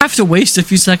I have to waste a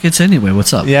few seconds anyway.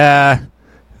 What's up? Yeah.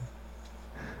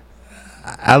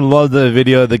 I love the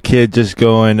video of the kid just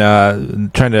going, I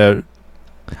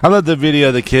love the video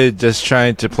of the kid just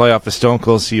trying to play off a Stone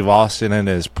Cold Steve Austin in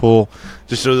his pool.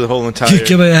 Just through the whole entire...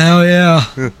 Hell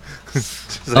yeah.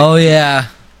 Oh, yeah.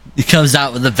 He comes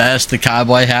out with the vest, the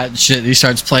cowboy hat and shit. He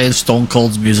starts playing Stone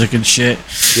Cold's music and shit.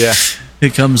 Yeah. He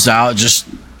comes out just...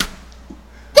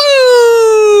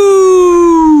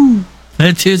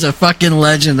 That dude's a fucking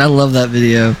legend. I love that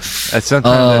video. Sometimes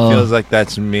it feels like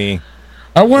that's me.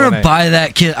 I want to buy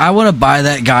that kid. I want to buy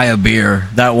that guy a beer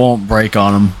that won't break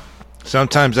on him.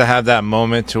 Sometimes I have that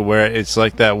moment to where it's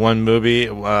like that one movie.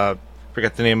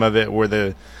 Forget the name of it, where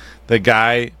the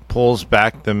guy pulls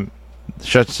back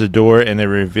shuts the door and it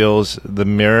reveals the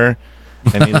mirror,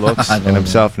 and he looks at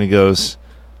himself and he goes,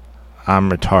 "I'm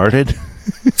retarded."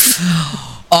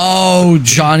 Oh,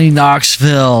 Johnny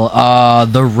Knoxville,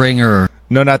 The Ringer.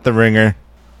 No, not The Ringer.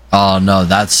 Oh no,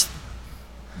 I think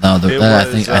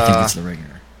it's The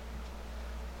Ringer.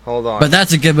 Hold on. But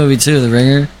that's a good movie too, The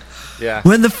Ringer. Yeah.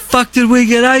 When the fuck did we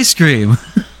get ice cream?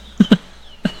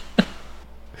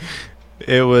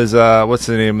 It was what's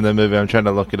the name of the movie? I'm trying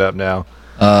to look it up now.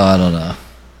 I don't know.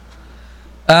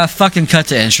 Fucking cut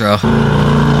to intro.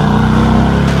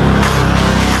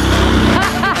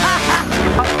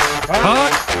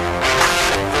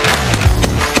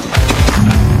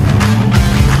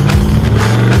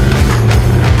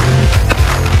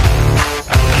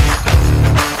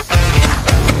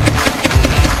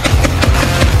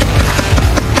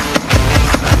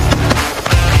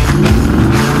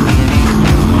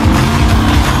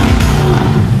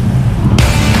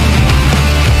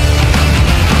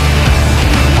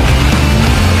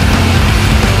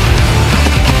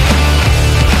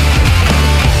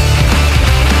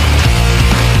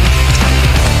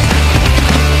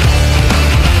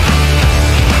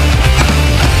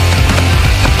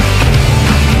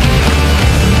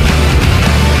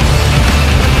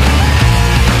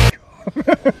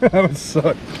 That would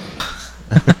suck.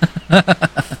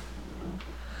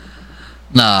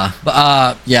 Nah,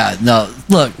 but yeah, no.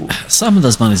 Look, some of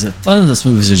those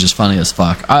movies are just funny as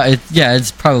fuck.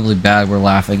 It's probably bad. We're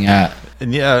laughing at.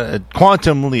 And yeah,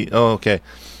 Quantum Leap. Oh, okay.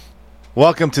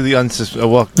 Welcome to the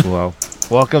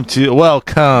welcome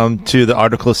to the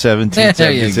Article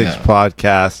 1776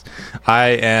 podcast. I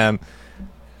am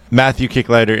Matthew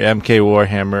Kicklighter, MK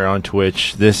Warhammer on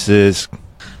Twitch. This is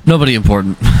nobody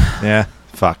important. Yeah.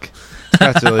 Fuck.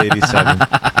 That's really 87.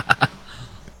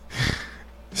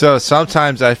 So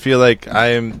sometimes I feel like I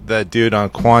am that dude on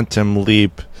Quantum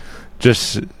Leap,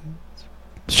 just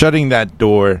shutting that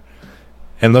door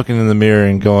and looking in the mirror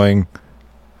and going,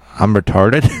 I'm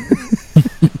retarded.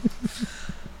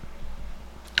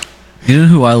 You know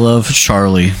who I love?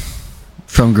 Charlie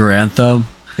from Garantho.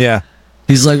 Yeah.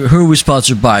 He's like, who are we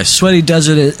sponsored by? Sweaty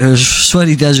Desert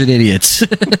Idiots.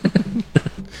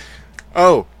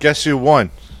 Oh, guess who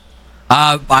won?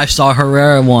 I saw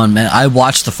Herrera won, man. I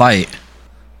watched the fight.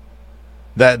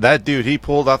 That dude, he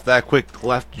pulled off that quick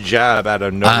left jab out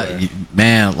of nowhere.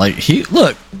 Man,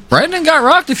 Brandon got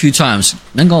rocked a few times.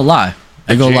 Ain't gonna lie.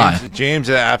 James,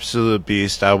 an absolute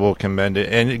beast. I will commend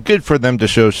it, and good for them to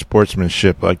show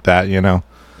sportsmanship like that. You know.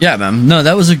 Yeah, man. No,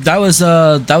 that was a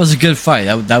good fight.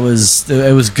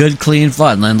 It was good, clean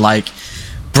fun, and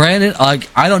Brandon,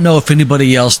 I don't know if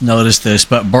anybody else noticed this,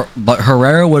 but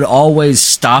Herrera would always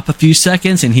stop a few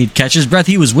seconds and he'd catch his breath.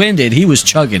 He was winded. He was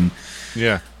chugging.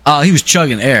 Yeah. He was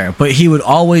chugging air, but he would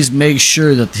always make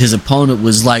sure that his opponent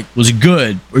was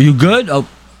good. Are you good? Oh,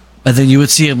 and then you would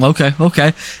see him. Okay,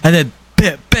 and then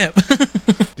bip.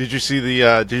 Did you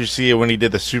see it when he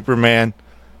did the Superman?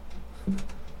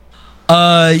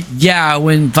 Yeah,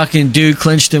 when fucking dude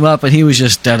clinched him up and he was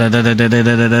just da da da da da da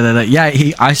da da da. Yeah,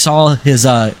 I saw his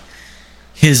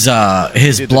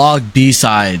blog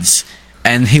B-sides,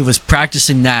 and he was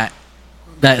practicing that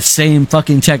same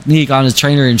fucking technique on his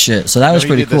trainer and shit. So that was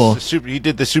pretty cool. He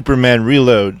did the Superman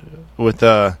reload with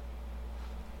the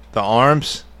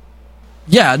arms.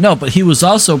 Yeah, no, but he was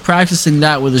also practicing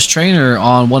that with his trainer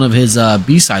on one of his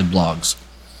B-side blogs.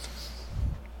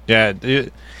 Yeah,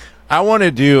 I want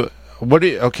to do.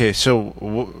 Okay,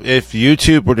 so if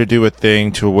YouTube were to do a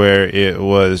thing to where it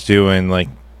was doing like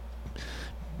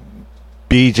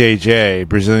BJJ,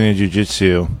 Brazilian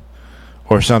Jiu-Jitsu,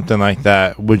 or something like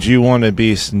that, would you want to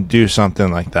do something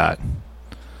like that?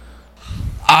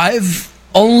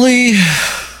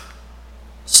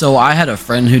 So I had a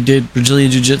friend who did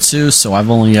Brazilian Jiu-Jitsu, so I've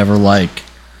only ever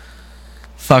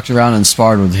fucked around and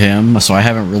sparred with him, so I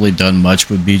haven't really done much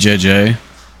with BJJ.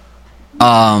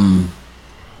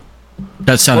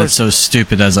 That sounded so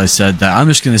stupid as I said that. I'm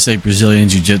just going to say Brazilian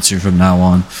Jiu-Jitsu from now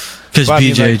on. Because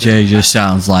BJJ just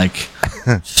sounds like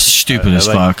stupid as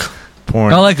fuck.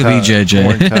 Porn I like a tub, BJJ.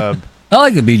 porn tub. I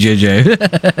like a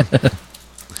BJJ.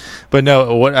 But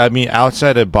no, what I mean,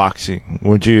 outside of boxing,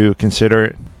 would you consider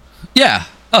it? Yeah.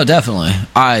 Oh, definitely.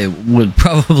 I would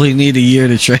probably need a year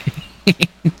to train.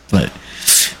 But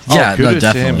yeah, no, kudos to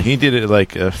him. definitely. He did it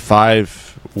like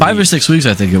 5 or 6 weeks,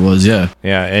 I think it was. Yeah.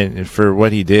 Yeah, and for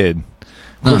what he did.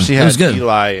 Of course, he it had was good.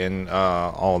 Eli and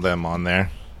all of them on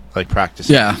there, like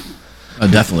practicing. Yeah.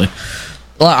 Definitely.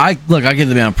 Well, I give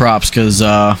the man props because,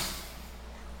 for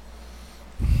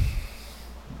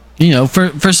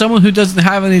someone who doesn't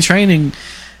have any training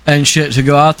and shit to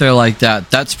go out there like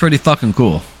that, that's pretty fucking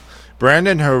cool.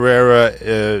 Brandon Herrera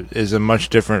is a much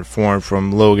different form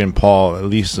from Logan Paul. At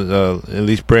least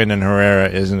Brandon Herrera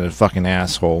isn't a fucking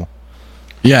asshole.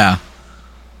 Yeah.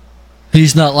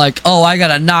 He's not like, oh, I got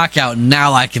a knockout,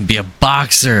 now I can be a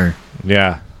boxer.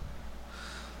 Yeah.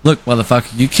 Look,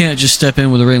 motherfucker, you can't just step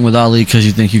in with a ring with Ali because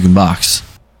you think you can box.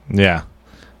 Yeah.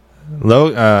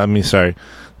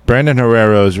 Brandon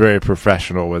Herrera is very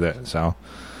professional with it, so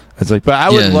it's like. But I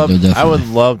would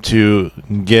love to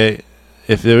get,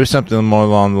 if there was something more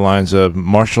along the lines of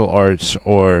martial arts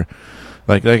or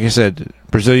like I said,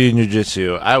 Brazilian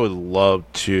Jiu-Jitsu. I would love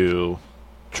to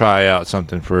try out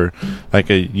something for like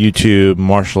a YouTube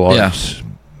martial arts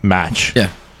match.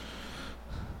 Yeah.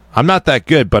 I'm not that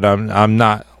good, but I'm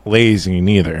not lazy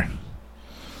neither.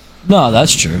 No,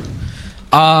 that's true.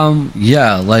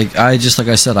 Like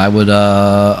I said, I would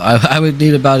I would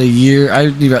need about a year. I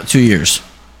would need about 2 years.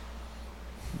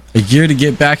 A year to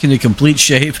get back into complete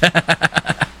shape.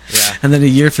 Yeah. And then a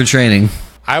year for training.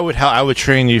 I would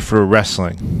train you for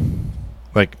wrestling.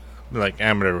 Like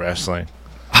amateur wrestling.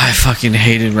 I fucking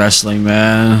hated wrestling,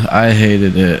 man. I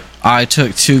hated it. I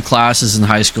took 2 classes in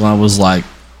high school and I was like,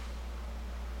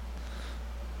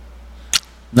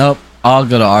 nope, I'll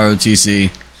go to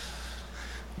ROTC.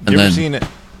 You ever seen it?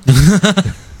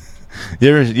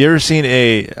 You ever seen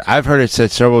I've heard it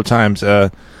said several times,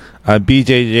 a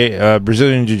BJJ,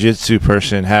 Brazilian Jiu-Jitsu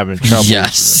person having trouble.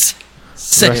 Yes.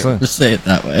 Say it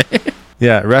that way.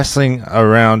 Yeah, wrestling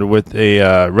around with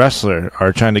a wrestler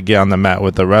or trying to get on the mat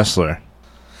with a wrestler.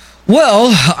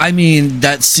 Well, I mean,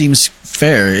 that seems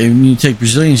fair. I mean, you take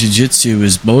Brazilian Jiu-Jitsu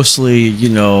is mostly,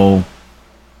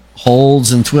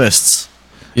 holds and twists.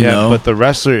 You know? But the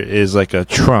wrestler is like a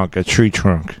tree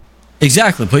trunk.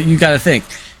 Exactly, but you got to think,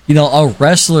 a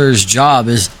wrestler's job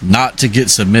is not to get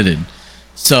submitted.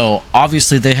 So,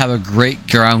 obviously, they have a great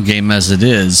ground game as it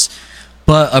is.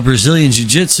 But a Brazilian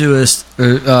Jiu-Jitsu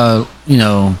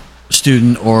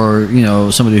student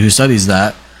or, somebody who studies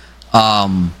that,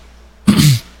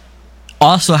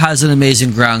 also has an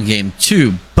amazing ground game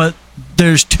too. But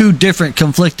there's 2 different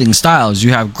conflicting styles.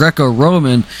 You have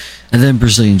Greco-Roman and then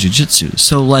Brazilian Jiu-Jitsu.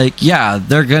 So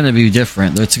they're going to be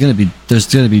different. There's going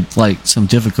to be like some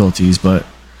difficulties, but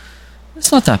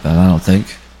it's not that bad, I don't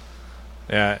think.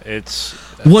 Yeah, it's...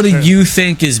 What do you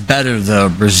think is better though,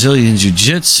 Brazilian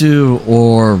Jiu-Jitsu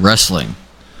or wrestling?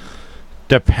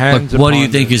 Depends. What do you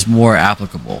think is more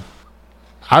applicable?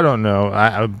 I don't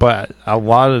know, but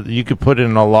you could put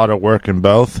in a lot of work in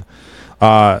both.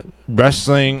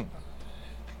 Wrestling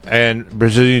and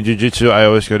Brazilian Jiu-Jitsu, I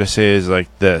always go to say, is like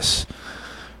this.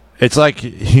 It's like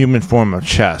human form of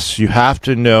chess. You have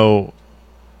to know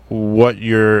what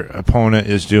your opponent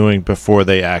is doing before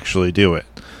they actually do it.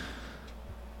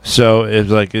 So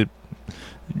it's like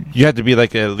you have to be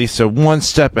like at least one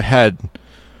step ahead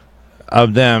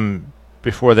of them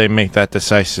before they make that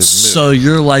decisive move. So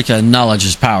you're like a knowledge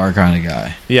is power kind of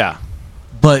guy. Yeah.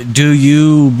 But do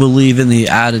you believe in the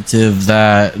additive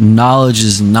that knowledge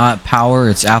is not power,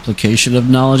 it's application of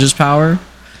knowledge is power?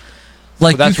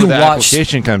 Like, that's where the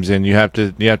application comes in. You have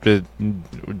to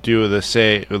do the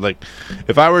say, like,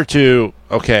 if I were to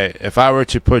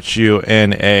put you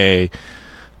in a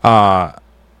cross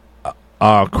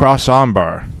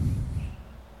armbar,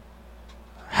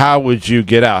 how would you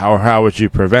get out, or how would you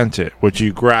prevent it? Would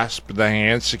you grasp the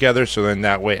hands together so then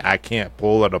that way I can't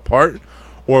pull it apart?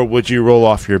 Or would you roll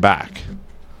off your back?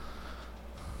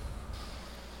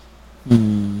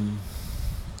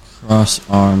 Cross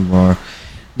arm bar.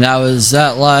 Now, is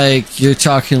that like you're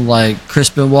talking like Chris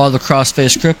Benoit, the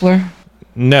crossface crippler?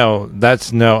 No,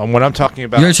 that's no. What I'm talking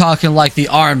about. You're talking like the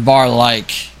arm bar,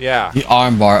 like the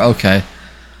arm bar. Okay.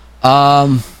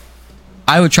 I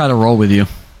would try to roll with you.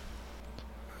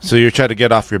 So you're trying to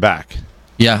get off your back.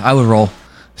 Yeah, I would roll.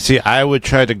 See, I would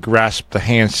try to grasp the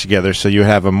hands together so you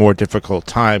have a more difficult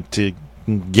time to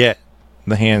get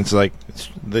the hands like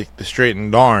the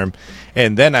straightened arm,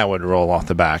 and then I would roll off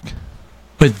the back.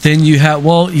 But then you have,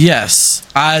 well, yes,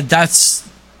 I could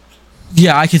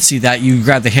see that. You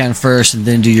grab the hand first and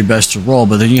then do your best to roll,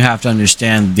 but then you have to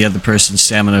understand the other person's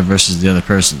stamina versus the other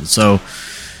person. So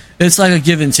it's like a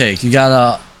give and take. You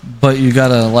gotta,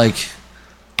 like,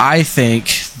 I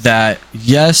think that,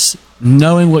 yes,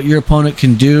 knowing what your opponent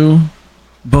can do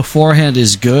beforehand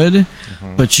is good,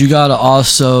 but you gotta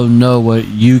also know what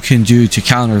you can do to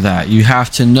counter that. You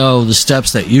have to know the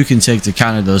steps that you can take to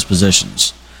counter those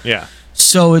positions. Yeah.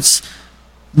 So it's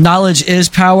knowledge is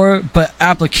power, but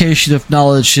application of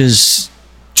knowledge is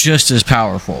just as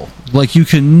powerful. Like, you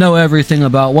can know everything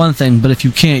about one thing, but if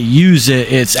you can't use it,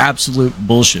 it's absolute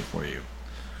bullshit for you.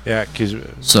 Yeah, because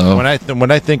when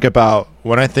I think about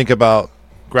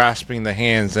grasping the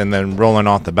hands and then rolling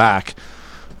off the back,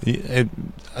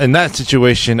 in that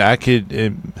situation,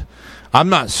 I'm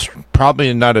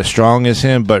probably not as strong as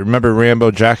him, but remember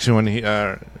Rampage Jackson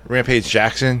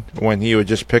when he would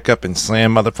just pick up and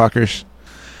slam motherfuckers?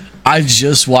 I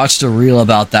just watched a reel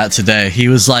about that today. He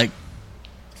was like,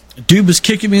 dude was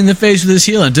kicking me in the face with his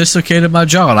heel and dislocated my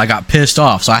jaw, and I got pissed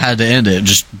off, so I had to end it.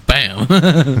 Just bam.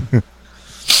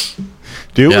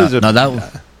 Dude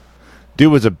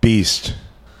was a beast.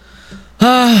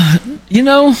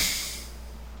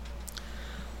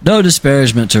 No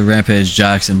disparagement to Rampage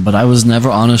Jackson, but I was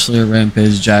never honestly a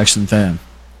Rampage Jackson fan.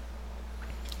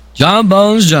 John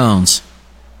Bones Jones.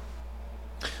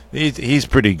 He's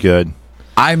pretty good.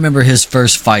 I remember his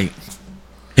first fight.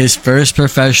 His first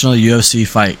professional UFC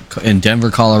fight in Denver,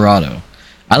 Colorado.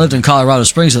 I lived in Colorado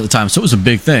Springs at the time, so it was a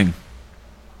big thing.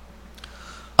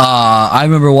 I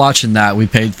remember watching that. We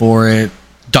paid for it.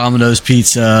 Domino's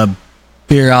Pizza,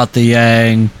 beer out the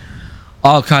Yang,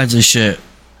 all kinds of shit.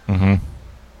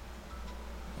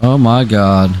 Oh my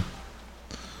god.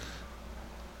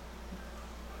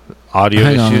 Audio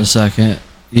Hang issues? on a second.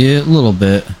 Yeah, a little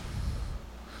bit.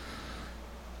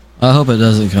 I hope it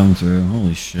doesn't come through.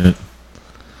 Holy shit.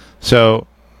 So,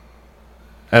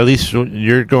 at least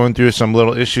you're going through some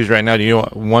little issues right now. Do you know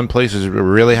one place is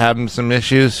really having some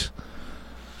issues?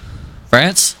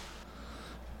 France?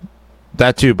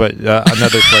 That too, but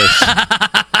another place.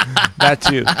 That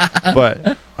too,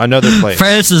 but another place.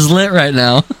 France is lit right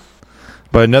now.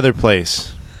 But another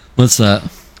place. What's that?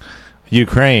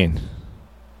 Ukraine.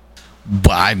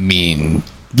 But I mean,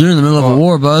 you're in the middle of a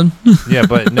war, bud. Yeah,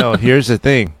 but no, here's the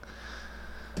thing.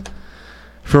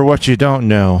 For what you don't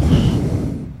know,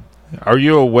 are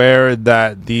you aware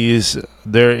that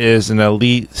there is an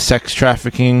elite sex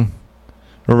trafficking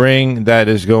ring that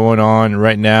is going on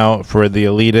right now for the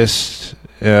elitists,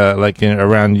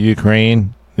 around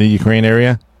Ukraine, the Ukraine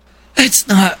area? It's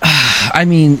not. I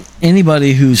mean,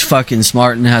 anybody who's fucking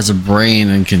smart and has a brain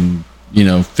and can,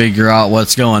 figure out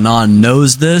what's going on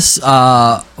knows this.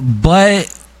 But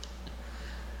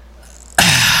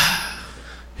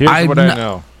here's what I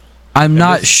know. I'm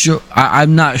not sure.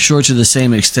 I'm not sure to the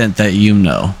same extent that you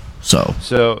know.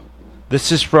 So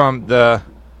this is from the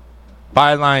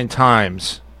Byline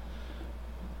Times.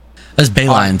 That's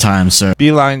Bayline Times, sir.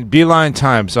 Beeline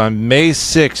Times on May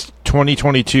 6th,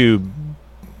 2022.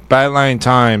 Byline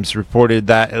Times reported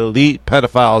that elite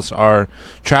pedophiles are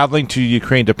traveling to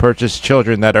Ukraine to purchase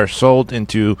children that are sold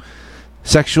into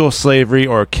sexual slavery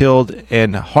or killed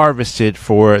and harvested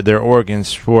for their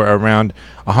organs for around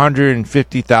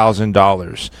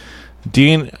 $150,000.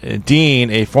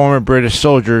 Dean, a former British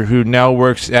soldier who now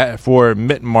works for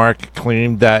Mitmark,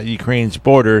 claimed that Ukraine's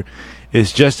border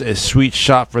is just a sweet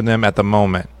shot for them at the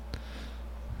moment.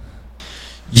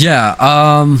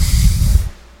 Yeah,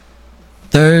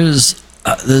 there's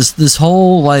this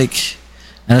whole and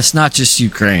it's not just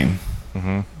Ukraine.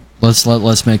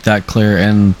 Let's make that clear.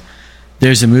 And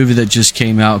there's a movie that just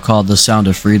came out called The Sound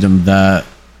of Freedom that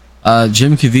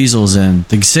Jim Caviezel's in.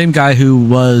 The same guy who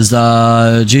was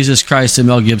Jesus Christ in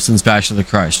Mel Gibson's Passion of the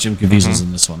Christ. Jim Caviezel's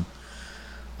in this one.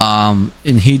 And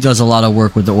he does a lot of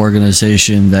work with the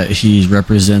organization that he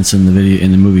represents in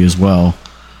the movie as well.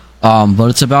 But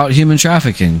it's about human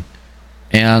trafficking.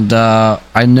 And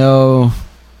I know...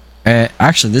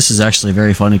 actually, this is actually a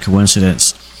very funny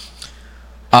coincidence.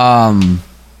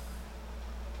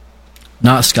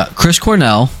 Not Scott. Chris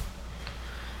Cornell,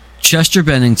 Chester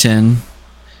Bennington,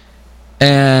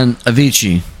 and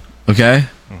Avicii. Okay?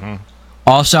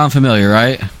 All sound familiar,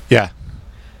 right? Yeah.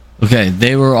 Okay,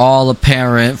 they were all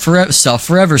apparent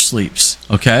Forever Sleeps.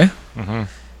 Okay?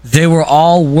 They were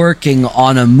all working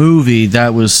on a movie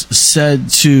that was said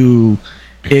to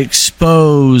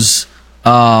expose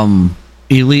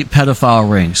elite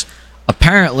pedophile rings.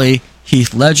 Apparently,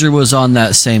 Heath Ledger was on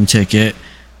that same ticket,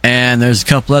 and there's a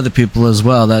couple other people as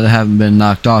well that haven't been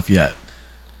knocked off yet.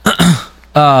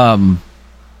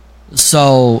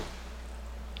 So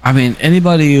I mean,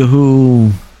 anybody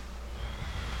who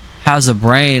has a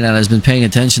brain and has been paying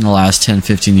attention the last 10,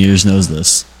 15 years knows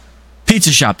this.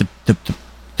 Pizza shop. The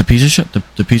pizza shop?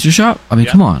 The pizza shop? I mean,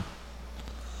 come on.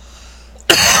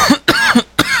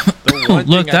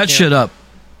 Look that shit up.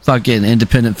 Fucking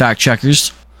independent fact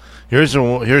checkers. Here's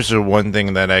the one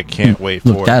thing that I can't wait for.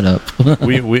 Look that up.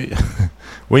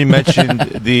 we mentioned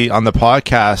on the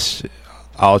podcast.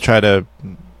 I'll try to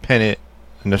pin it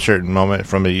in a certain moment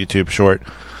from a YouTube short.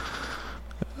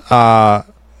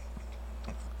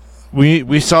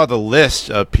 We saw the list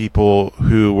of people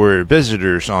who were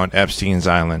visitors on Epstein's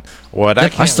Island.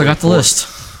 I still got the list.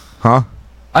 Huh?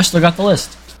 I still got the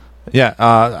list. Yeah,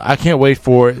 I can't wait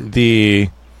for the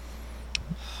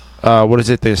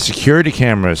the security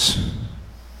cameras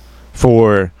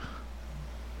for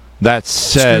that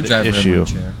said issue.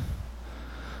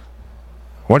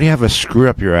 Why do you have a screw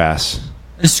up your ass?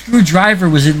 The screwdriver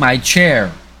was in my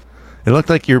chair. It looked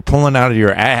like you were pulling out of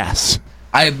your ass.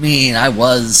 I mean, I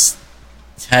was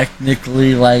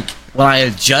technically, like, when I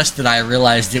adjusted, I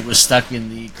realized it was stuck in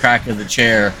the crack of the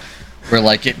chair where,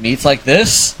 like, it meets like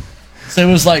this. So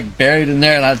it was, like, buried in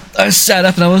there, and I sat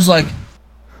up and I was like...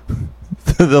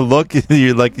 The look, you pulled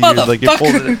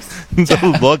it.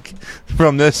 The look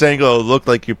from this angle, it looked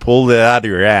like you pulled it out of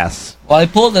your ass. Well, I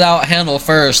pulled it out handle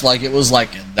first, like it was like,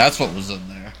 that's what was in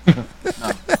there.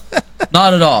 No,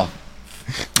 not at all.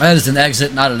 That is an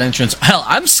exit, not an entrance. Hell,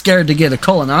 I'm scared to get a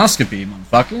colonoscopy,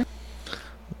 motherfucker.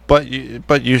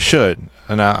 But you should.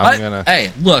 And I'm gonna.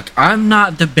 Hey, look, I'm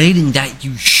not debating that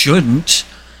you shouldn't.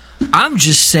 I'm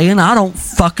just saying I don't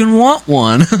fucking want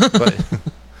one.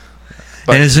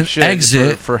 But it is an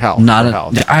exit for health. Not for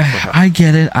health. I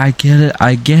get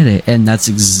it, and that's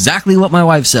exactly what my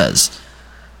wife says.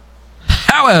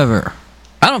 However,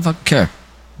 I don't fucking care.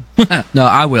 No,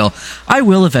 I will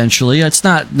eventually. It's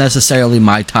not necessarily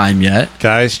my time yet.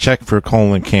 Guys, check for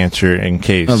colon cancer in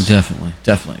case. Oh,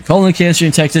 definitely. Colon cancer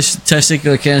and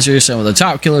testicular cancer are some of the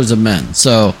top killers of men.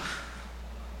 So,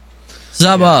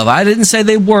 some of. I didn't say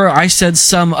they were. I said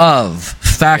some of.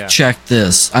 Fact check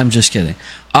this. I'm just kidding.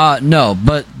 No,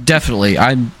 but definitely,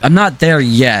 I'm not there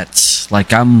yet.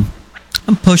 Like I'm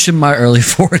pushing my early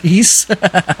 40s.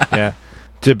 Yeah.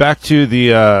 Back to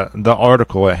the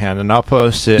article at hand, and I'll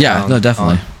post it. Yeah, no,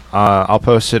 definitely. I'll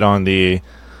post it on the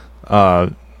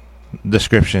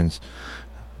descriptions.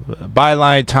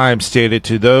 Byline Times stated,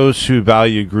 to those who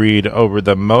value greed over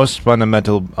the most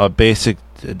fundamental basic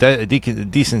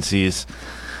decencies,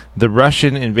 the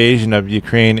Russian invasion of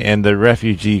Ukraine and the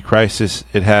refugee crisis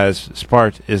it has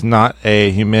sparked is not a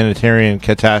humanitarian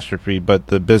catastrophe, but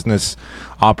the business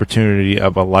opportunity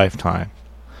of a lifetime.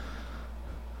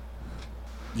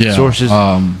 Yeah. Sources.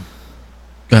 Go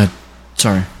ahead.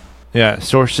 Sorry. Yeah.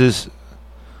 Sources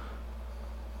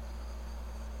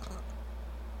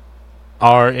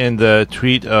are in the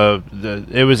tweet of the.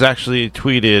 It was actually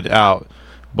tweeted out,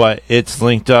 but it's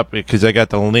linked up because I got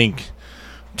the link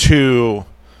to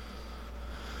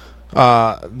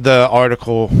the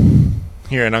article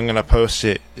here, and I'm gonna post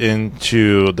it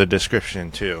into the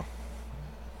description too.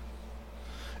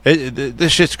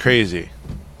 This shit's crazy.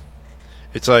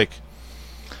 It's like,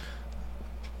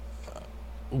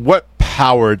 what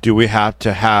power do we have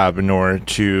to have in order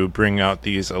to bring out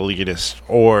these elitists,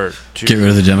 or to get rid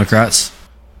of the Democrats?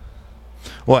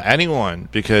 Well, anyone,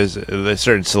 because there's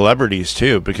certain celebrities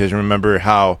too. Because remember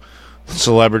how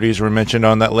celebrities were mentioned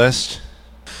on that list.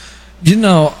 You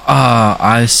know,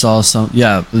 I saw some.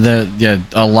 Yeah,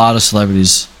 a lot of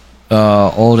celebrities,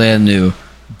 old and new.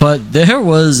 But there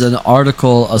was an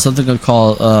article, something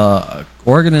called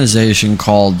organization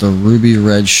called the Ruby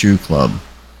Red Shoe Club,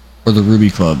 or the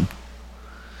Ruby Club,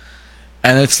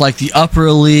 and it's like the upper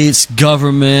elites,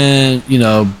 government,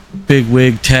 big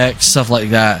wig tech, stuff like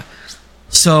that.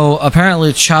 So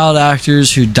apparently, child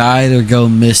actors who died or go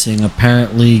missing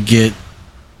apparently get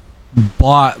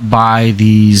bought by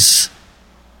these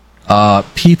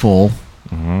people,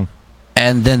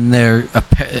 and then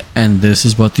and this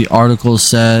is what the article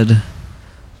said.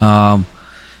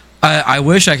 I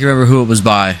wish I could remember who it was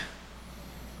by,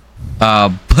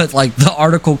 but like the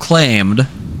article claimed,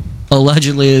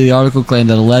 allegedly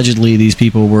these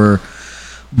people were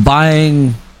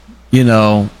buying,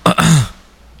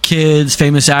 kids,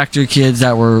 famous actor kids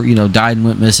that were, died and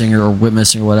went missing or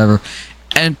whatever,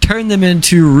 and turned them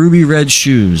into ruby red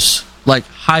shoes, like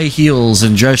high heels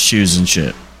and dress shoes and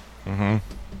shit.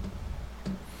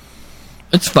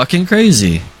 It's fucking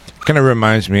crazy. Kind of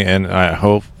reminds me, and I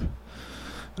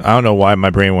don't know why my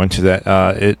brain went to that.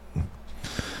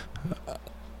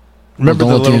 Remember the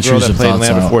little girl that played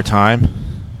Land Before Time?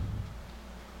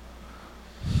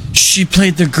 She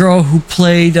played the girl who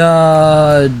played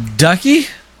Ducky.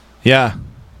 Yeah.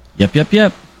 Yep.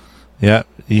 Yeah.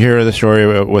 You hear the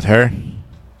story with her?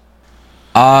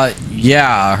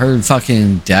 Yeah. Her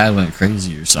fucking dad went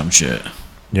crazy or some shit.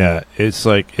 Yeah, it's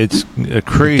a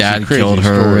crazy. Dad crazy killed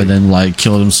her story. and then like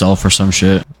killed himself or some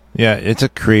shit. Yeah, it's a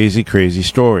crazy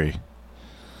story.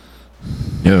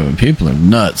 Yo, people are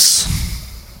nuts.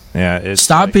 Yeah, it's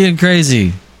Stop being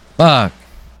crazy. Fuck.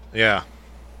 Yeah,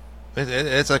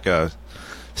 it's like a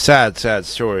sad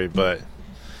story. But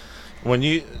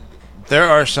there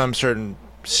are some certain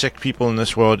sick people in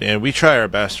this world, and we try our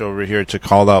best over here to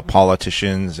call out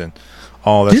politicians and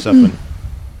all that stuff. And,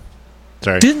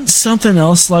 sorry. Didn't something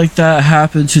else like that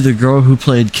happen to the girl who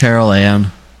played Carol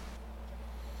Ann?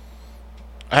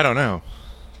 I don't know.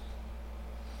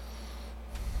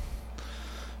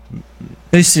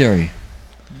 Hey Siri,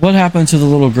 what happened to the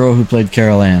little girl who played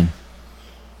Carol Ann?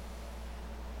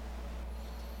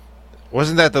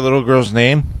 Wasn't that the little girl's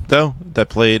name though that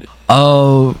played?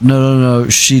 Oh no!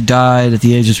 She died at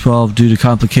the age of 12 due to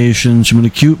complications from an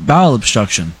acute bowel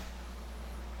obstruction.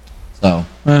 So,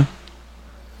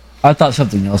 I thought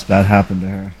something else bad happened to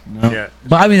her. No. Yeah.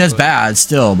 But I mean that's bad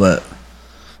still, but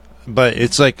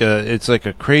it's like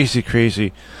a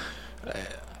crazy,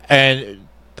 and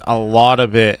a lot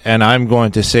of it, and I'm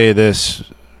going to say this,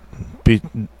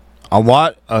 a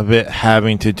lot of it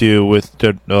having to do with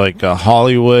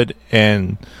Hollywood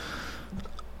and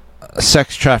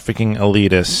sex trafficking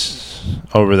elitists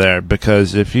over there.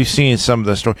 Because if you've seen some of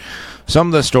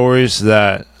the stories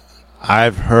that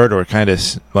I've heard, or kind of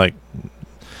like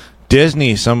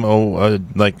Disney, do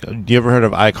you ever heard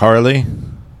of iCarly?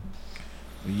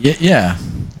 yeah.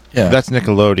 That's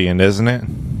Nickelodeon, isn't it?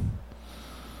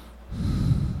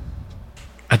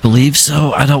 I believe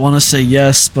so. I don't want to say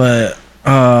yes, but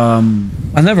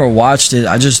I never watched it.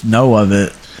 I just know of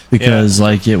it because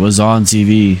it was on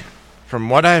TV. From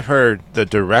what I've heard, the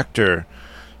director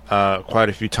quite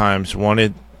a few times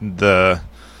wanted the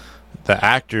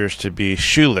actors to be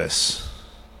shoeless.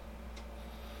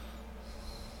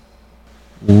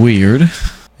 Weird.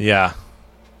 Yeah.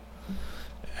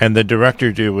 And the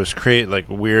director dude was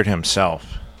weird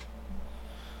himself.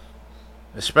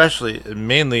 Especially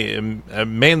mainly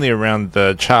around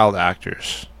the child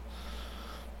actors.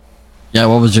 Yeah,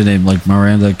 what was her name? Like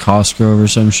Miranda Cosgrove or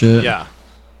some shit? Yeah.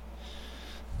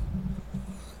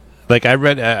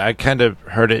 I kind of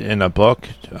heard it in a book.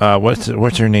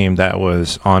 What's her name that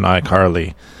was on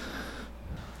iCarly?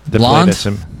 The blonde?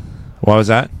 What was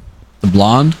that? The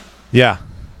blonde? Yeah.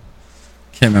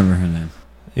 Can't remember her name.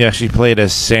 Yeah, she played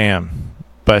as Sam.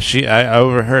 But I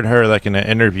overheard her in an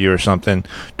interview or something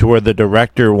to where the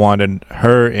director wanted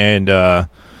her and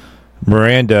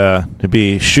Miranda to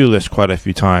be shoeless quite a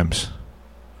few times.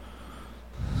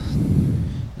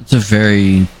 It's a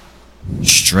very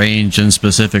strange and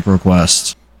specific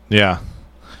request. Yeah.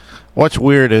 What's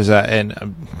weird is that,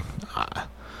 and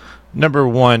number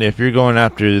one, if you're going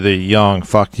after the young,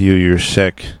 fuck you, you're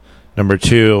sick. Number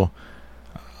two,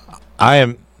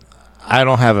 I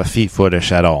don't have a feet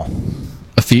fetish at all.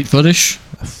 A feet fetish?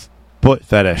 Foot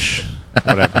fetish.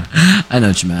 Whatever. I know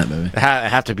what you meant, baby.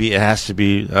 It has to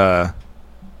be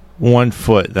 1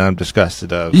 foot that I'm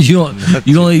disgusted of.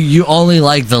 You only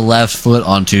like the left foot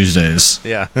on Tuesdays.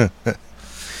 Yeah.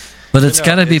 But it's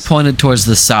got to be pointed towards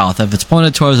the south. If it's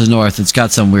pointed towards the north, it's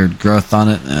got some weird growth on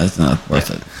it. It's not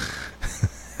worth it.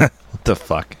 What the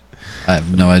fuck? I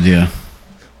have no idea.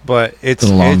 But it's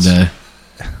been a long day.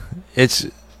 It's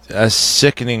a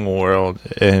sickening world,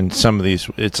 and some of these,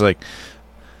 it's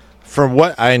from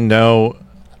what I know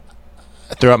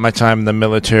throughout my time in the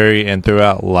military and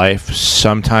throughout life,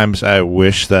 sometimes I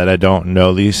wish that I don't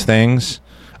know these things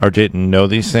or didn't know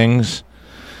these things,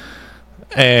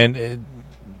 and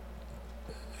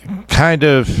kind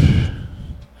of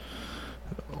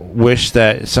wish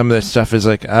that some of that stuff is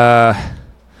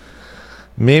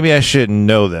maybe I shouldn't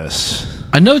know this.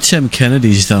 I know Tim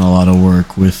Kennedy's done a lot of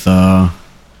work with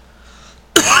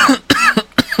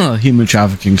human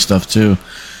trafficking stuff too.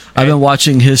 I've been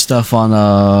watching his stuff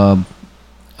on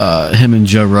him and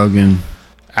Joe Rogan.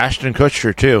 Ashton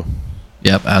Kutcher too.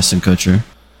 Yep, Ashton Kutcher.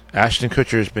 Ashton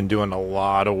Kutcher has been doing a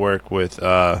lot of work with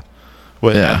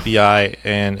FBI,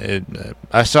 and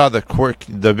I saw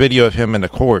the video of him in the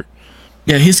court.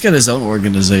 Yeah, he's got his own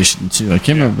organization too. I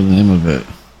can't remember the name of it.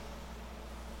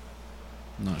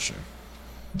 I'm not sure.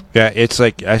 Yeah, it's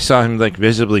I saw him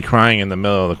visibly crying in the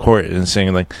middle of the court and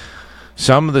saying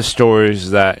some of the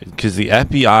stories that, because the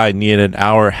FBI needed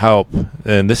our help,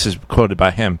 and this is quoted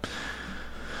by him.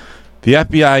 The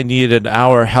FBI needed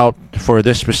our help for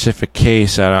this specific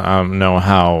case. I don't know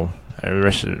how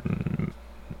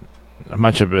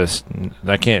much of this.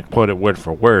 I can't quote it word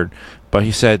for word, but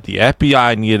he said the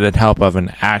FBI needed help of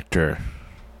an actor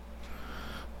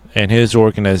and his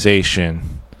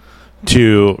organization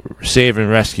to save and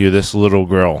rescue this little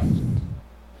girl.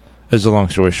 It's a long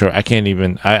story short. I can't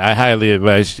even. I highly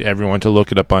advise everyone to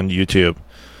look it up on YouTube.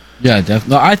 Yeah,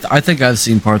 definitely. No, I think I've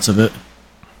seen parts of it.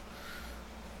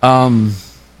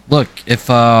 Look,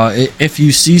 if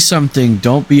you see something,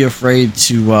 don't be afraid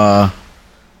to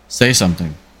say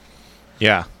something.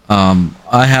 Yeah.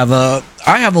 I have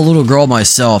a little girl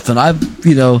myself, and I'm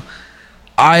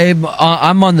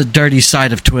on the dirty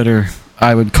side of Twitter.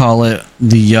 I would call it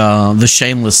the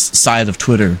shameless side of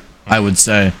Twitter, I would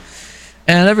say.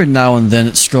 And every now and then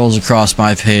it scrolls across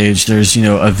my page. There's,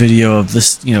 a video of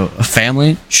this, a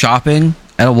family shopping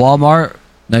at a Walmart.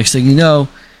 Next thing you know,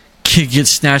 kid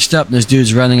gets snatched up and this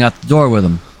dude's running out the door with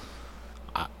him.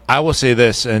 I will say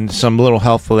this, and some little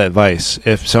helpful advice.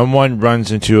 If someone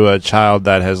runs into a child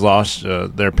that has lost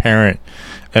their parent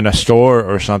in a store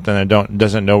or something and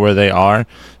doesn't know where they are,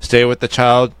 stay with the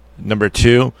child. Number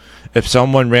 2, if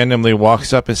someone randomly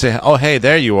walks up and say, "Oh, hey,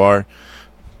 there you are,"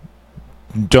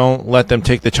 don't let them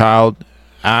take the child.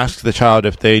 Ask the child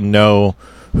if they know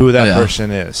who that person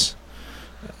is.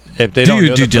 If they don't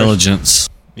know due diligence.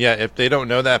 If they don't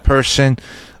know that person,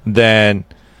 then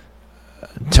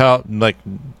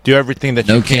do everything that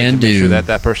you can to make sure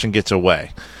that person gets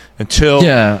away until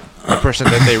a person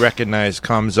that they recognize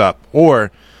comes up.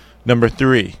 Or number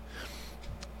 3,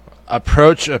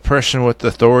 approach a person with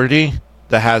authority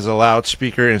that has a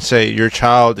loudspeaker and say, "Your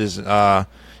child is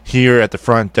here at the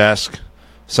front desk,"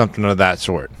 something of that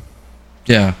sort.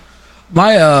 Yeah.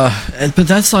 But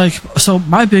that's so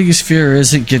my biggest fear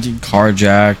isn't getting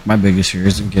carjacked. My biggest fear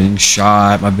isn't getting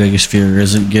shot. My biggest fear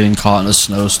isn't getting caught in a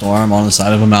snowstorm on the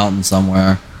side of a mountain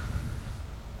somewhere.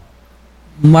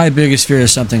 My biggest fear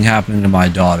is something happening to my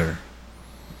daughter.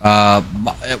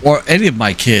 Or any of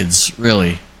my kids,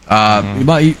 really.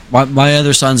 My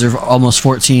other sons are almost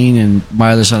 14 and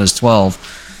my other son is 12.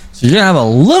 So you're going to have a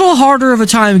little harder of a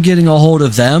time getting a hold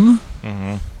of them.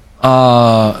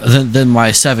 Than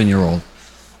my 7-year-old.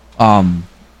 My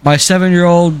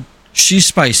 7-year-old, she's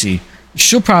spicy.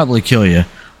 She'll probably kill you.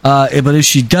 But if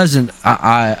she doesn't,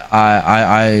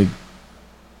 well,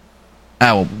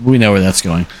 we know where that's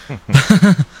going.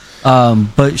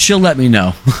 But she'll let me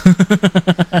know.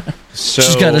 So,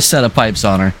 she's got a set of pipes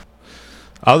on her.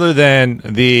 Other than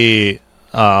the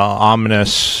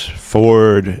ominous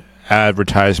Ford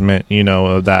advertisement,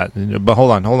 of that. But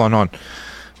hold on.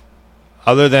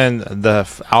 Other than the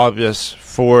obvious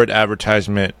Ford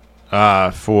advertisement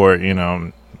for,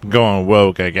 going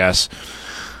woke, I guess,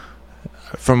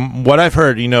 from what I've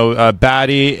heard,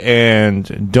 Batty and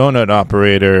Donut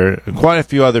Operator, quite a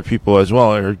few other people as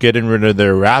well, are getting rid of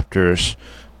their Raptors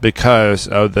because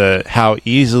of how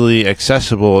easily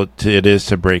accessible it is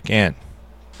to break in.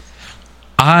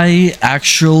 I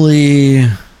actually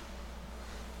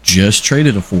just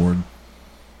traded a Ford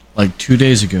like 2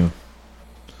 days ago.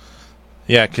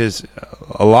 Yeah, because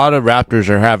a lot of Raptors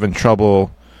are having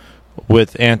trouble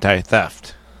with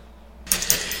anti-theft.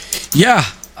 Yeah,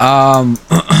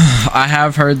 I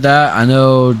have heard that. I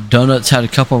know Donuts had a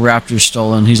couple Raptors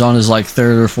stolen. He's on his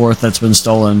 3rd or 4th that's been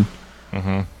stolen.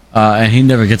 And he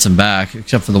never gets them back,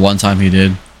 except for the one time he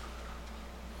did.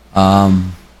 But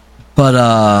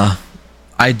I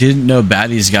didn't know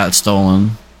Batty's got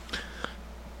stolen.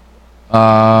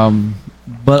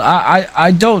 But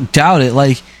I don't doubt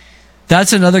it.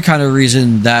 That's another kind of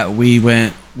reason that we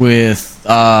went with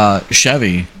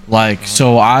Chevy.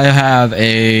 So I have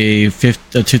a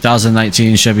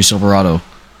 2019 Chevy Silverado.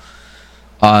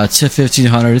 It's a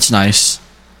 1500. It's nice.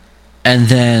 And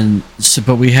then,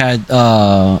 but we had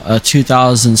a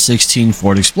 2016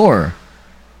 Ford Explorer.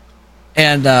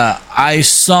 And I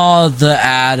saw the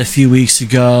ad a few weeks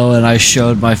ago, and I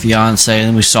showed my fiance,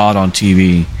 and we saw it on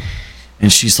TV.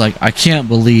 And she's like, "I can't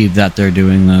believe that they're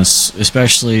doing this,"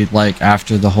 especially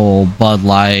after the whole Bud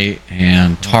Light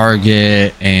and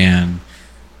Target, and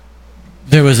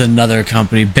there was another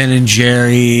company, Ben and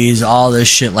Jerry's, all this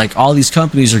shit. All these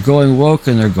companies are going woke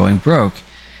and they're going broke.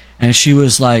 And she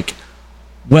was like,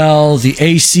 "Well, the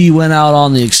AC went out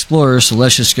on the Explorer, so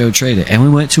let's just go trade it." And we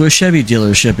went to a Chevy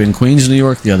dealership in Queens, New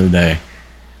York the other day.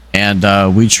 And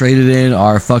we traded in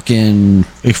our fucking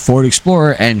Ford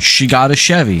Explorer, and she got a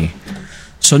Chevy.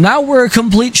 So now we're a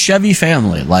complete Chevy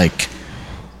family.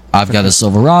 I've got a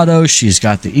Silverado, she's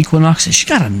got the Equinox, and she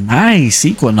got a nice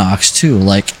Equinox too.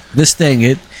 This thing,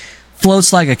 it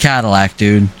floats like a Cadillac,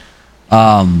 dude.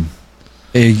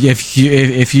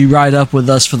 If you ride up with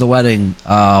us for the wedding,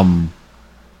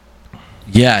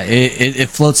 it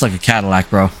floats like a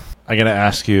Cadillac, bro. I gotta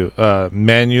ask you,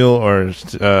 manual or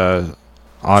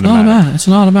automatic? It's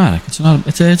an automatic.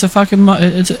 It's a fucking.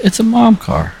 It's a mom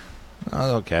car.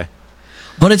 Oh, okay.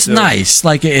 But it's nice.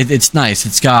 Like it's nice.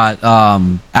 It's got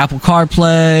Apple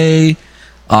CarPlay,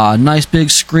 nice big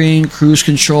screen, cruise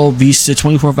control, V6,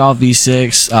 24 valve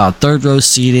V6, third row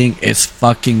seating. It's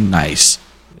fucking nice.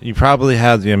 You probably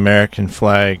have the American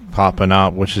flag popping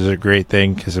up, which is a great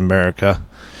thing because America.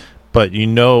 But you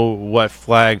know what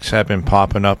flags have been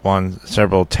popping up on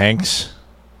several tanks?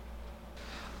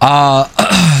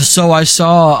 So I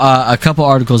saw a couple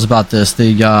articles about this.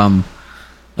 The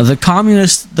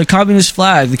communist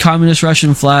flag, the communist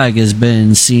Russian flag, has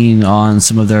been seen on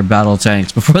some of their battle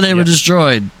tanks before they were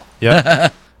destroyed.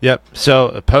 Yep. Yep.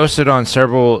 So posted on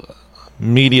several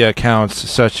media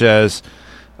accounts such as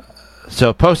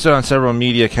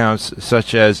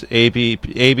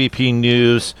ABP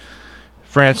News,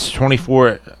 France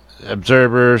 24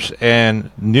 Observers,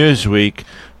 and Newsweek.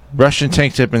 Russian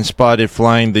tanks have been spotted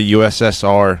flying the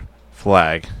USSR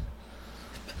flag.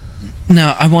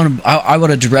 Now, I want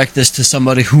to direct this to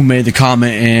somebody who made the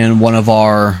comment in one of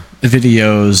our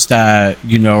videos that,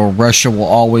 you know, Russia will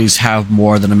always have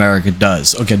more than America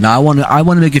does. Okay, now I want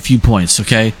to make a few points,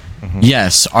 okay? Mm-hmm.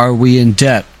 Yes, are we in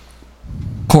debt?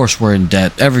 Of course we're in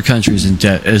debt. Every country is in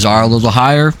debt. Is ours a little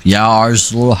higher? Yeah, ours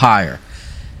is a little higher.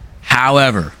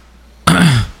 However,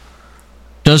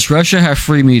 does Russia have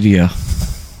free media?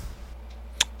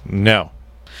 No.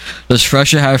 Does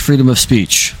Russia have freedom of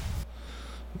speech?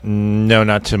 No,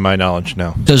 not to my knowledge,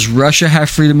 no. Does Russia have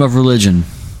freedom of religion?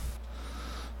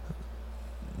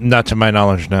 Not to my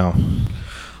knowledge, no.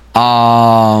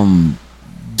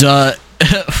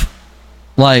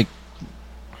 Like,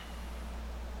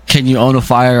 can you own a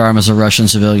firearm as a Russian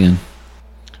civilian?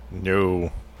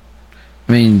 No.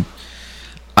 I mean,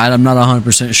 I'm not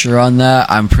 100% sure on that.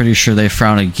 I'm pretty sure they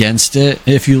frown against it.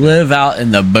 If you live out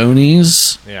in the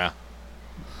boonies, yeah,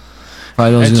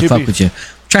 probably don't gonna fuck with you.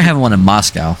 Try having one in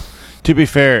Moscow. To be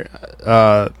fair,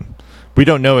 we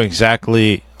don't know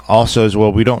exactly. Also, as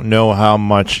well, we don't know how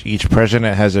much each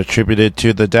president has attributed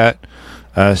to the debt.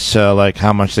 So, like,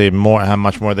 how much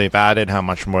more they've added, how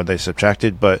much more they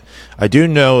subtracted. But I do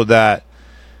know that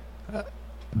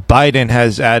Biden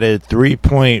has added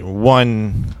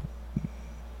 $3.1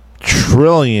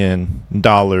 trillion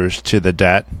to the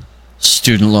debt.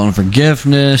 Student loan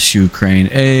forgiveness, Ukraine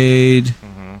aid.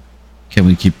 Mm-hmm. Can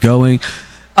we keep going?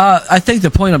 I think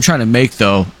the point I'm trying to make,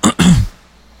 though,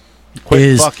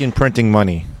 quit fucking printing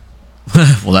money.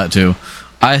 Well, that too.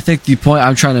 I think the point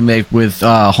I'm trying to make with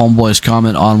Homeboy's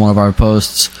comment on one of our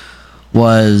posts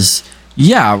was,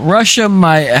 yeah, Russia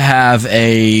might have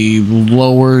a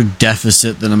lower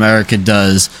deficit than America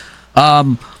does,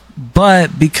 but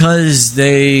because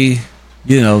they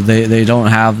don't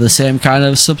have the same kind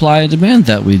of supply and demand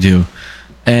that we do.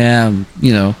 And,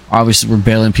 you know, obviously we're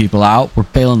bailing people out. We're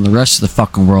bailing the rest of the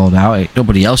fucking world out. Ain't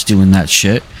nobody else doing that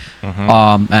shit.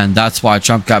 Mm-hmm. And that's why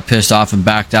Trump got pissed off and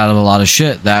backed out of a lot of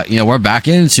shit that, you know, we're back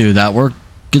into that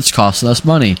it's costing us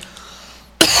money.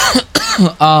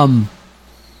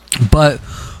 But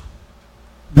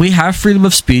we have freedom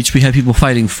of speech. We have people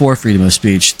fighting for freedom of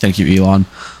speech. Thank you, Elon.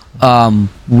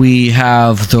 We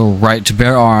have the right to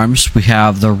bear arms. We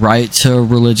have the right to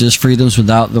religious freedoms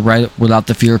without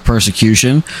the fear of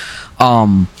persecution.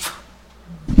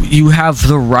 You have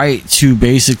the right to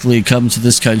basically come to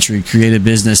this country, create a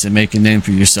business, and make a name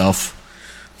for yourself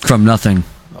from nothing.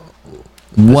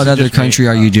 What other country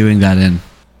are you doing that in?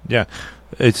 Yeah.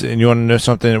 And you want to know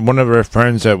something? One of our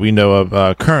friends that we know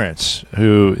of, Currents,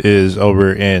 who is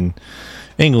over in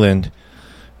England,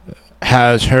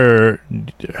 has her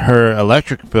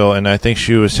electric bill, and I think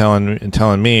she was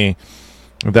telling me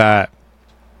that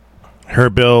her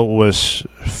bill was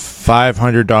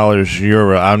 $500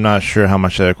 euro. I'm not sure how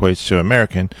much that equates to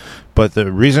American, but the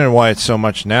reason why it's so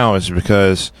much now is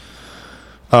because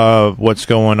of what's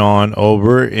going on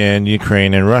over in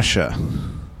Ukraine and Russia.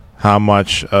 How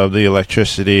much of the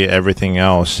electricity, everything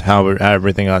else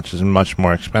is much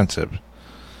more expensive.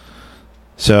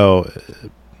 So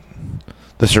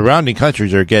the surrounding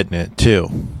countries are getting it too.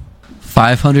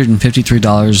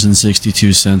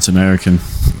 $553.62 American.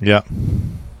 Yep.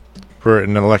 For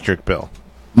an electric bill.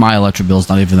 My electric bill's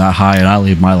not even that high, and I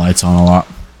leave my lights on a lot.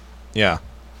 Yeah.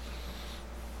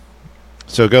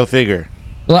 So go figure.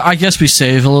 Well, I guess we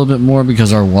save a little bit more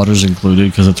because our water's included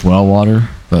because it's well water.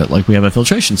 But, like, we have a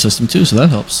filtration system, too, so that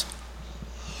helps.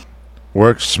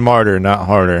 Work smarter, not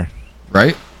harder.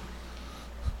 Right?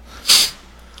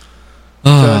 So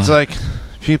it's like,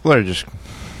 people are just...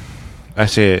 I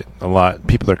say it a lot.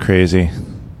 People are crazy.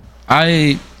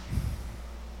 I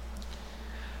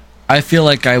I feel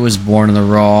like I was born in the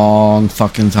wrong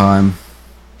fucking time.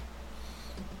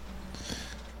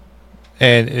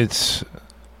 And it's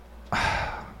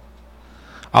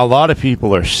a lot of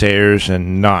people are sayers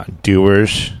and not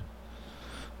doers.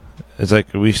 It's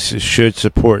like we should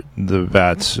support the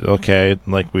vets, okay?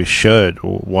 Like we should.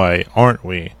 Why aren't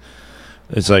we?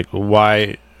 It's like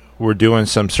why we're doing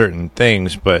some certain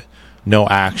things, but no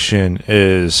action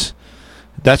is.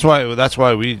 That's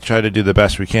why we try to do the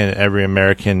best we can. Every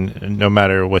American, no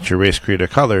matter what your race, creed, or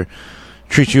color,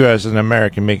 treat you as an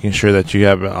American, making sure that you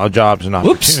have jobs and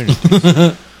opportunities.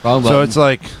 So it's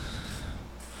like,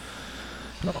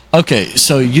 okay,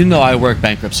 so I work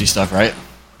bankruptcy stuff, right?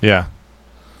 yeah.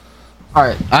 All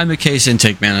right, I'm a case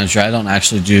intake manager. I don't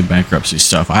actually do bankruptcy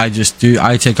stuff. I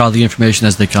take all the information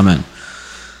as they come in.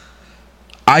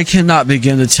 I cannot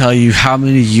begin to tell you how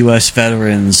many U.S.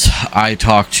 veterans I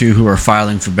talk to who are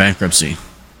filing for bankruptcy.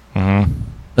 Mm-hmm.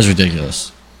 That's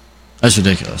ridiculous. That's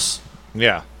ridiculous.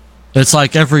 Yeah. It's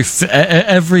like twice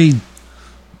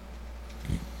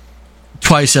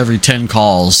every 10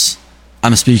 calls,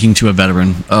 I'm speaking to a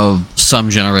veteran of some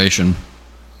generation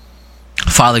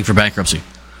filing for bankruptcy.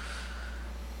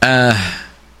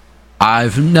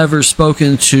 I've never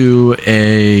spoken to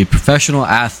a professional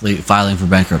athlete filing for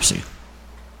bankruptcy.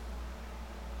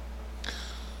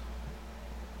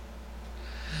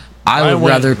 I'd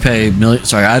rather pay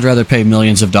millions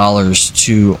of dollars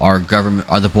to our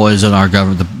government, or the boys in our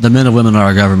government, the men and women in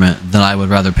our government, than I would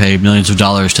rather pay millions of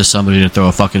dollars to somebody to throw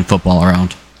a fucking football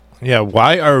around. Yeah,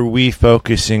 why are we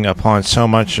focusing upon so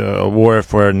much a war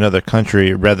for another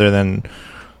country rather than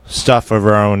stuff of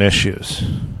our own issues?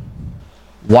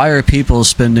 Why are people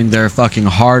spending their fucking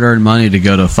hard-earned money to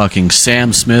go to fucking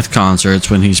Sam Smith concerts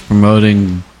when he's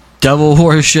promoting devil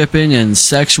worshipping and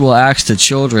sexual acts to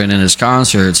children in his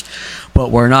concerts, but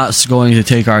we're not going to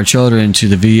take our children to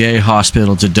the VA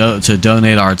hospital to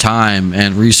donate our time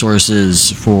and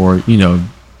resources for,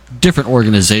 different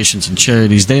organizations and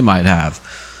charities they might have?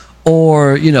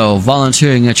 Or,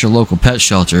 volunteering at your local pet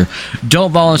shelter.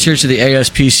 Don't volunteer to the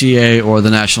ASPCA or the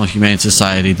National Humane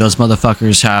Society. Those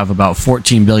motherfuckers have about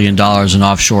 $14 billion in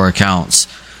offshore accounts.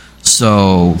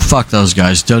 So, fuck those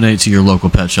guys. Donate to your local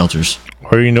pet shelters.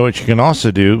 Or you know what you can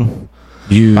also do?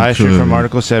 I shoot from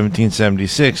Article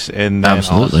 1776, and then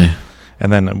absolutely.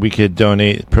 And then we could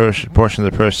donate a portion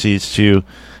of the proceeds to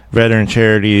veteran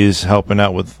charities, helping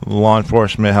out with law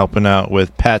enforcement, helping out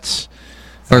with pets.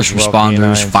 First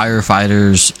responders,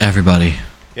 firefighters, everybody.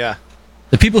 Yeah.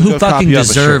 The people who fucking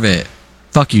deserve it.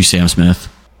 Fuck you, Sam Smith.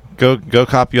 Go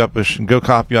copy up a shirt.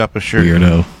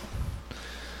 Weirdo.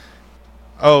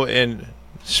 Oh, and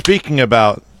speaking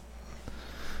about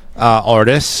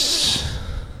artists,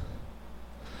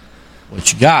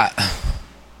 what you got?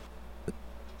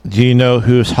 Do you know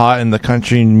who's hot in the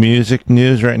country music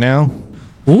news right now?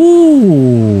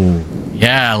 Ooh,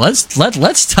 yeah. Let's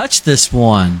touch this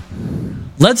one.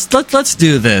 Let's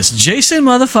do this. Jason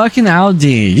motherfucking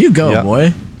Aldean. You go, yep.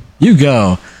 Boy. You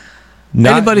go.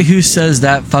 Anybody who says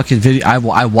that fucking video,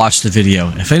 I watched the video.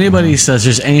 If anybody says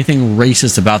there's anything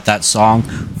racist about that song,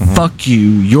 fuck you.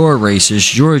 You're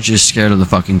racist. You're just scared of the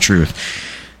fucking truth.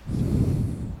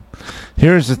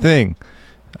 Here's the thing.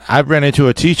 I've ran into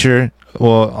a teacher,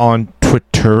 on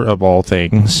Twitter of all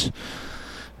things.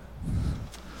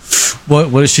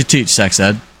 What does she teach, sex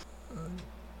ed?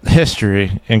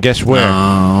 History, and guess where?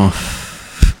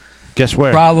 Guess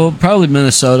where? Probably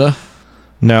Minnesota.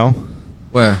 No.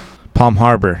 Where? Palm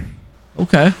Harbor.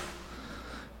 Okay.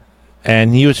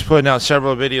 And he was putting out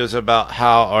several videos about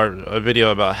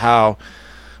how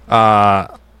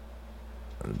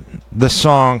the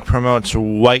song promotes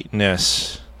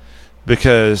whiteness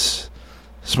because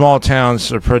small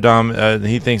towns are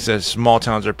he thinks that small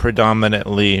towns are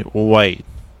predominantly white,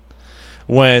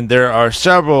 when there are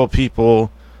several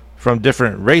people from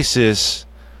different races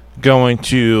going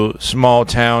to small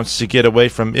towns to get away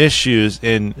from issues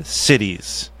in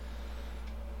cities.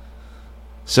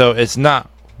 So it's not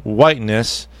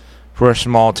whiteness for a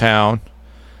small town.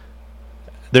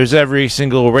 There's every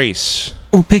single race.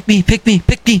 Oh, pick me.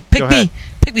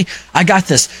 I got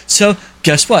this. So,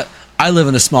 guess what? I live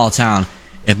in a small town.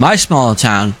 In my small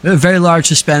town, we have a very large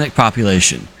Hispanic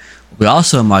population. We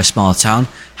also, in my small town,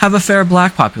 have a fair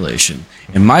black population.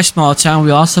 In my small town,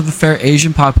 we also have a fair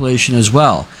Asian population as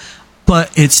well.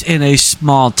 But it's in a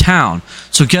small town.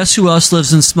 So guess who else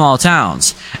lives in small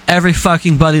towns? Every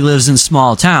fucking buddy lives in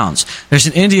small towns. There's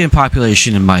an Indian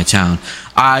population in my town.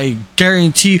 I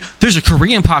guarantee there's a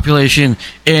Korean population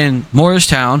in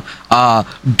Morristown.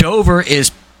 Dover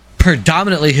is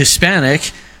predominantly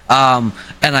Hispanic. And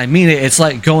I mean it. It's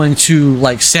like going to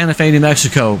like Santa Fe, New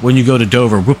Mexico when you go to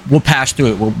Dover. We'll pass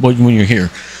through it when you're here.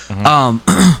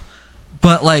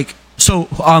 But like, so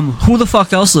who the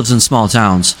fuck else lives in small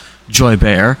towns? Joy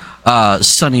Bear,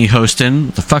 Sunny hosting.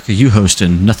 What the fuck are you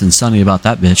hosting? Nothing sunny about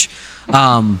that bitch.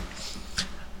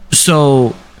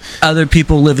 So other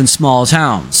people live in small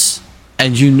towns,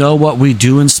 and you know what we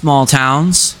do in small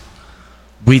towns?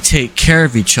 We take care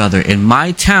of each other. In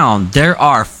my town, there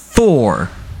are 4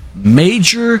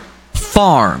 major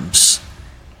farms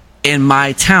in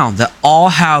my town that all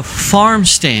have farm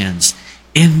stands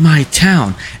in my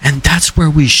town, and that's where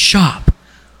we shop.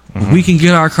 We can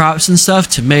get our crops and stuff: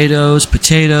 tomatoes,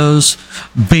 potatoes,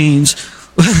 beans.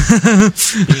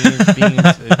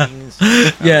 beans.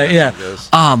 Yeah.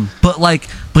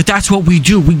 But that's what we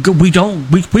do. We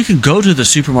can go to the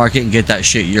supermarket and get that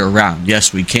shit year round.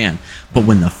 Yes, we can. But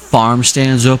when the farm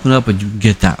stands open up and you can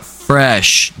get that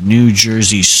fresh New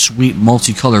Jersey sweet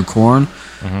multicolored corn,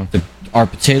 our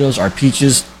potatoes, our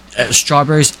peaches,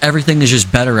 strawberries, everything is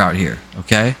just better out here.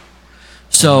 Okay.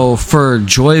 So for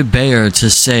Joy Bayer to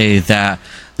say that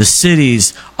the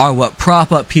cities are what prop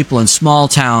up people in small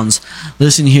towns,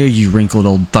 listen here, you wrinkled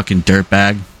old fucking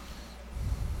dirtbag.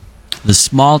 The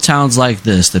small towns like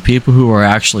this, the people who are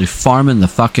actually farming the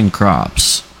fucking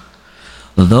crops,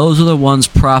 those are the ones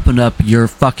propping up your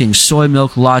fucking soy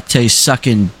milk latte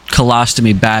sucking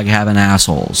colostomy bag having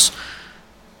assholes.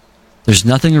 There's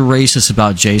nothing racist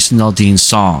about Jason Aldean's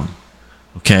song.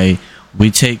 Okay? We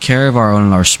take care of our own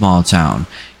in our small town.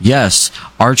 Yes,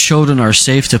 our children are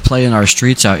safe to play in our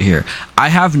streets out here. I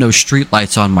have no street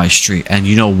lights on my street, and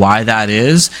you know why that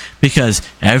is? Because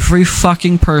every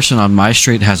fucking person on my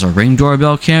street has a Ring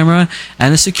doorbell camera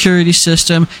and a security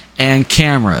system and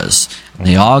cameras.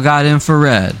 They all got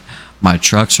infrared. My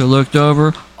trucks are looked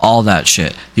over, all that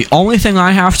shit. The only thing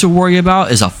I have to worry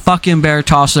about is a fucking bear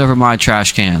tossing over my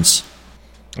trash cans.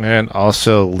 And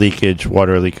also leakage,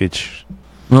 water leakage.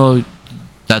 Well,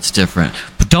 that's different.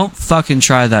 But don't fucking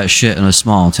try that shit in a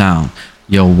small town.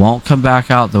 You won't come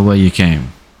back out the way you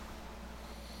came.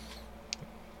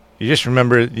 You just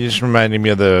reminded me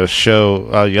of the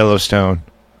show Yellowstone.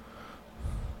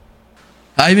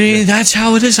 I mean, that's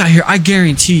how it is out here. I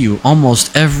guarantee you,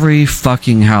 almost every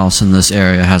fucking house in this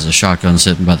area has a shotgun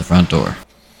sitting by the front door.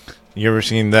 You ever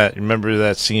seen that? Remember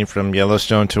that scene from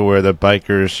Yellowstone to where the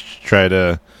bikers try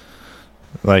to,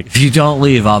 like... If you don't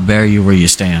leave, I'll bury you where you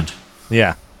stand.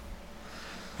 Yeah.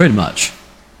 Pretty much.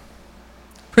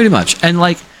 And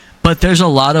like, but there's a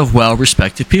lot of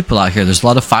well-respected people out here. There's a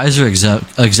lot of Pfizer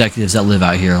executives that live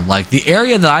out here. Like, the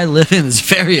area that I live in is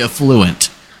very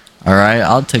affluent. All right?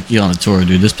 I'll take you on a tour,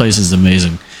 dude. This place is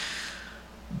amazing.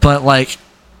 But like,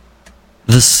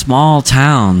 the small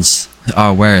towns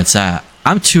are where it's at.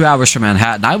 I'm 2 hours from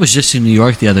Manhattan. I was just in New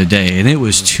York the other day, and it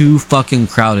was too fucking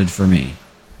crowded for me.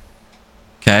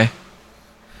 Okay?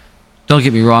 Don't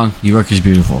get me wrong, New York is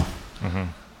beautiful.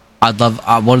 I'd love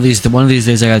one of these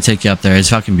days I gotta take you up there. It's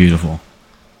fucking beautiful.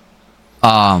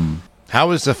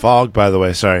 How is the fog, by the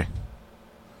way? Sorry.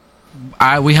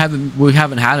 We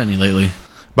haven't had any lately.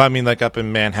 But I mean, like up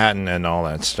in Manhattan and all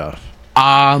that stuff.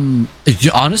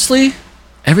 Honestly,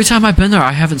 every time I've been there,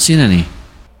 I haven't seen any.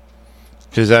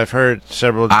 Because I've heard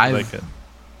several.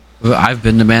 I've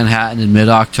been to Manhattan in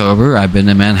mid-October. I've been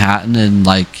to Manhattan in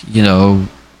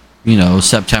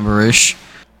September-ish.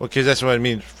 Well, because that's what I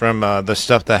mean from the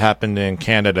stuff that happened in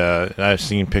Canada. I've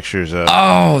seen pictures of.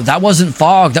 Oh, that wasn't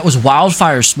fog. That was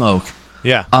wildfire smoke.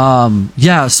 Yeah.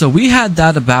 Yeah. So we had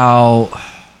that about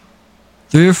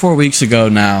 3 or 4 weeks ago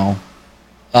now.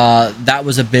 That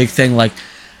was a big thing. Like,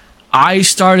 it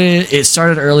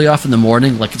started early off in the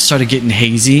morning. Like, it started getting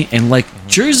hazy, and like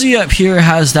Jersey up here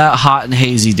has that hot and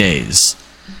hazy days.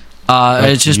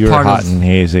 It's just part hot of and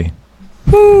hazy.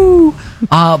 Woo!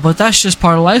 But that's just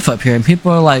part of life up here, and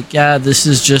people are like, yeah, this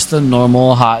is just the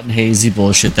normal hot and hazy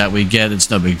bullshit that we get. It's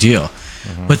no big deal.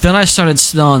 But then I started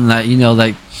smelling that,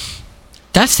 like,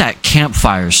 that's that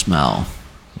campfire smell.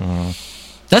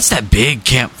 That's that big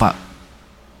campfire.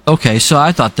 Okay, so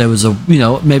I thought there was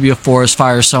maybe a forest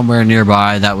fire somewhere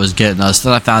nearby that was getting us.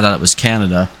 Then I found out it was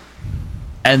Canada.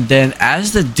 And then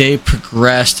as the day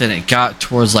progressed and it got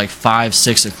towards like 5,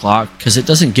 6 o'clock, because it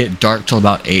doesn't get dark till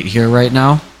about 8 here right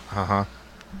now.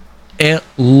 It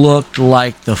looked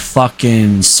like the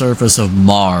fucking surface of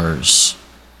Mars.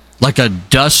 Like a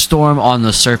dust storm on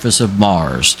the surface of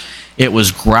Mars. It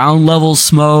was ground level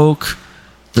smoke.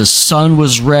 The sun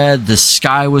was red. The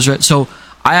sky was red. So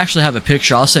I actually have a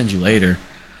picture I'll send you later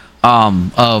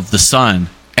of the sun.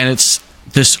 And it's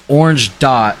this orange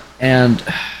dot. And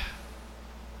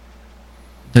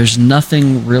there's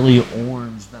nothing really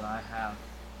orange that I have.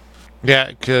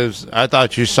 Yeah, because I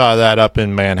thought you saw that up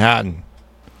in Manhattan.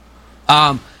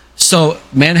 So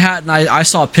Manhattan, I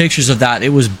saw pictures of that. It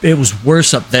was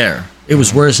worse up there. It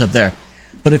was worse up there.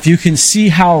 But if you can see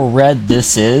how red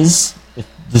this is,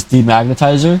 this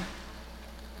demagnetizer,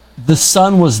 the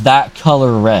sun was that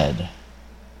color red.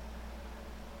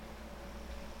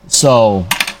 So,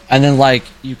 and then like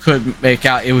you couldn't make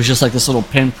out. It was just like this little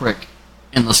pinprick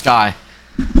in the sky.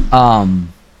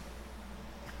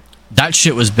 That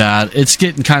shit was bad. It's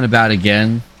getting kind of bad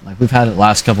again. Like we've had it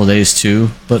last couple of days too,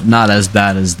 but not as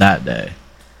bad as that day.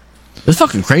 It's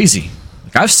fucking crazy.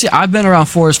 Like I've been around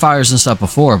forest fires and stuff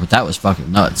before, but that was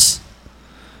fucking nuts.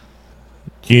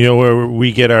 Do you know where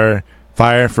we get our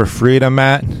fire for freedom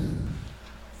at?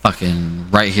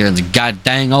 Fucking right here in the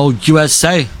goddamn old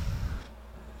USA.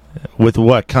 With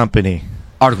what company?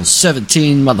 Article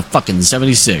 17, motherfucking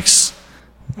 76.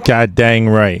 God dang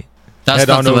right. That's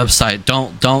not the website.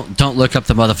 Don't look up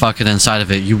the motherfucking inside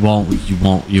of it. You won't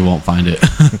find it.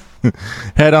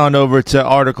 Head on over to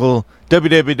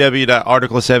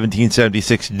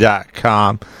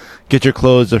www.article1776.com. Get your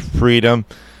clothes of freedom.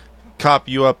 Cop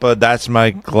you up a "That's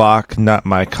My Glock, Not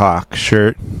My Cock"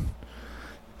 shirt.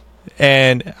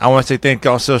 And I want to say thank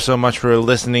you all so much for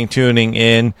listening, tuning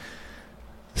in.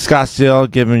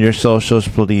 Scottsdale, give them your socials,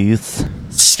 please.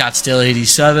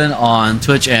 Scottsdale87 on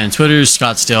Twitch and Twitter.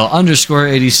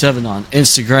 Scottsdale_87 on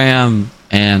Instagram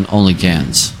and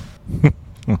OnlyCans.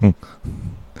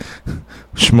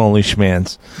 Schmoly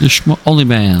schmans. Only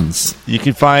mans. You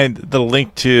can find the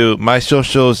link to my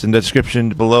socials in the description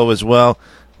below as well.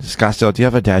 Scottsdale, do you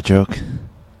have a dad joke?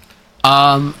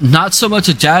 Not so much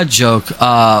a dad joke,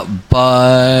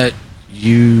 but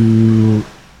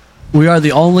we are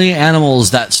the only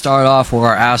animals that start off where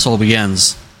our asshole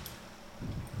begins.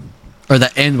 Or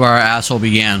that end where our asshole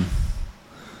began.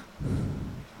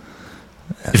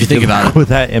 If you think about it. With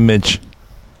that image.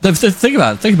 Think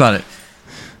about it.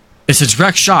 It's a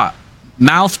direct shot.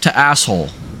 Mouth to asshole.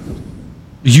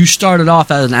 You started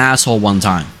off as an asshole one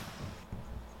time.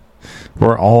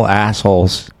 We're all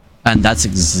assholes. And that's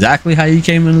exactly how you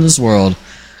came into this world.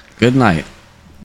 Good night.